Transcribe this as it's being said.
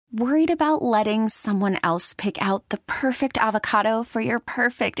Worried about letting someone else pick out the perfect avocado for your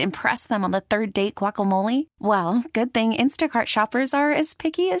perfect impress them on the third date guacamole? Well, good thing Instacart shoppers are as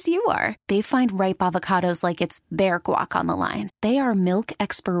picky as you are. They find ripe avocados like it's their guac on the line. They are milk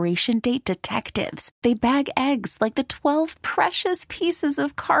expiration date detectives. They bag eggs like the 12 precious pieces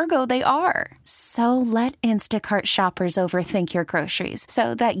of cargo they are. So let Instacart shoppers overthink your groceries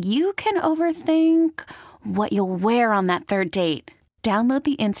so that you can overthink what you'll wear on that third date. Download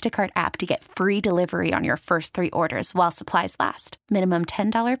the Instacart app to get free delivery on your first 3 orders while supplies last. Minimum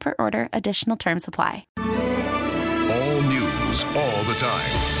 $10 per order. Additional terms apply. All news, all the time.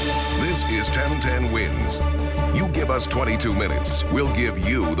 This is 1010 Wins. You give us 22 minutes, we'll give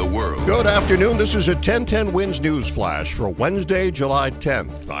you the world. Good afternoon. This is a 1010 Wins News Flash for Wednesday, July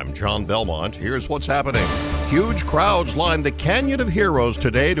 10th. I'm John Belmont. Here's what's happening. Huge crowds lined the Canyon of Heroes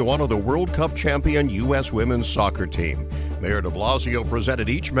today to honor the World Cup champion U.S. women's soccer team. Mayor de Blasio presented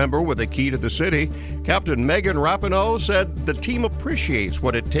each member with a key to the city. Captain Megan Rapinoe said the team appreciates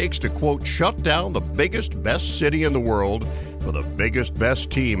what it takes to, quote, shut down the biggest, best city in the world for the biggest, best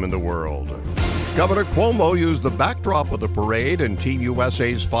team in the world. Governor Cuomo used the backdrop of the parade and Team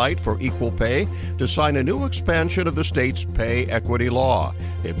USA's fight for equal pay to sign a new expansion of the state's pay equity law.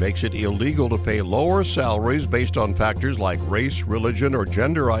 It makes it illegal to pay lower salaries based on factors like race, religion, or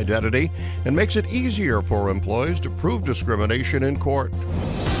gender identity, and makes it easier for employees to prove discrimination in court.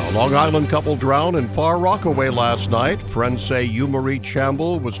 A Long Island couple drowned in Far Rockaway last night. Friends say Marie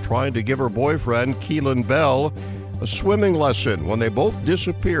Chamble was trying to give her boyfriend, Keelan Bell, a swimming lesson when they both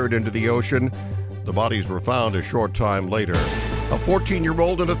disappeared into the ocean. The bodies were found a short time later. A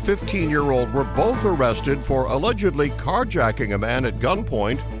 14-year-old and a 15-year-old were both arrested for allegedly carjacking a man at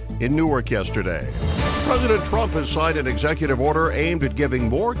gunpoint in Newark yesterday. President Trump has signed an executive order aimed at giving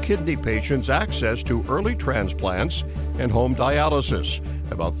more kidney patients access to early transplants and home dialysis.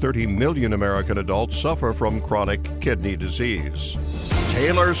 About 30 million American adults suffer from chronic kidney disease.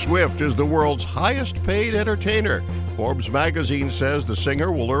 Taylor Swift is the world's highest-paid entertainer. Forbes magazine says the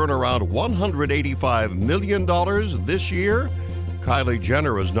singer will earn around $185 million this year. Kylie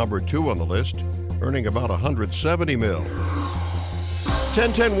Jenner is number 2 on the list, earning about $170 million.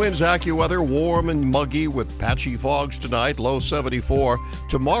 1010 Wins AccuWeather, warm and muggy with patchy fogs tonight, low 74.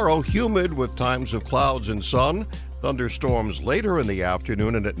 Tomorrow, humid with times of clouds and sun. Thunderstorms later in the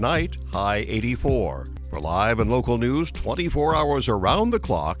afternoon and at night, high 84. For live and local news 24 hours around the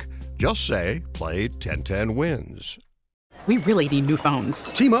clock, just say, play 1010 Wins. We really need new phones.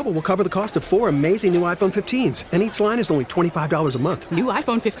 T-Mobile will cover the cost of 4 amazing new iPhone 15s, and each line is only $25 a month. New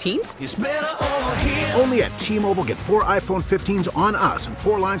iPhone 15s? It's better over here. Only at T-Mobile, get 4 iPhone 15s on us and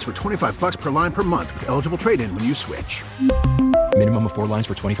 4 lines for $25 per line per month with eligible trade-in when you switch. Minimum of 4 lines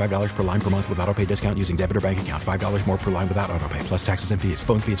for $25 per line per month with autopay discount using debit or bank account. $5 more per line without autopay, plus taxes and fees.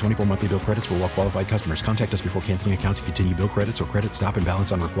 Phone fee at 24 monthly bill credits for well-qualified customers. Contact us before canceling account to continue bill credits or credit stop and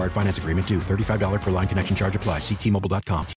balance on required finance agreement due. $35 per line connection charge applies. See T-Mobile.com.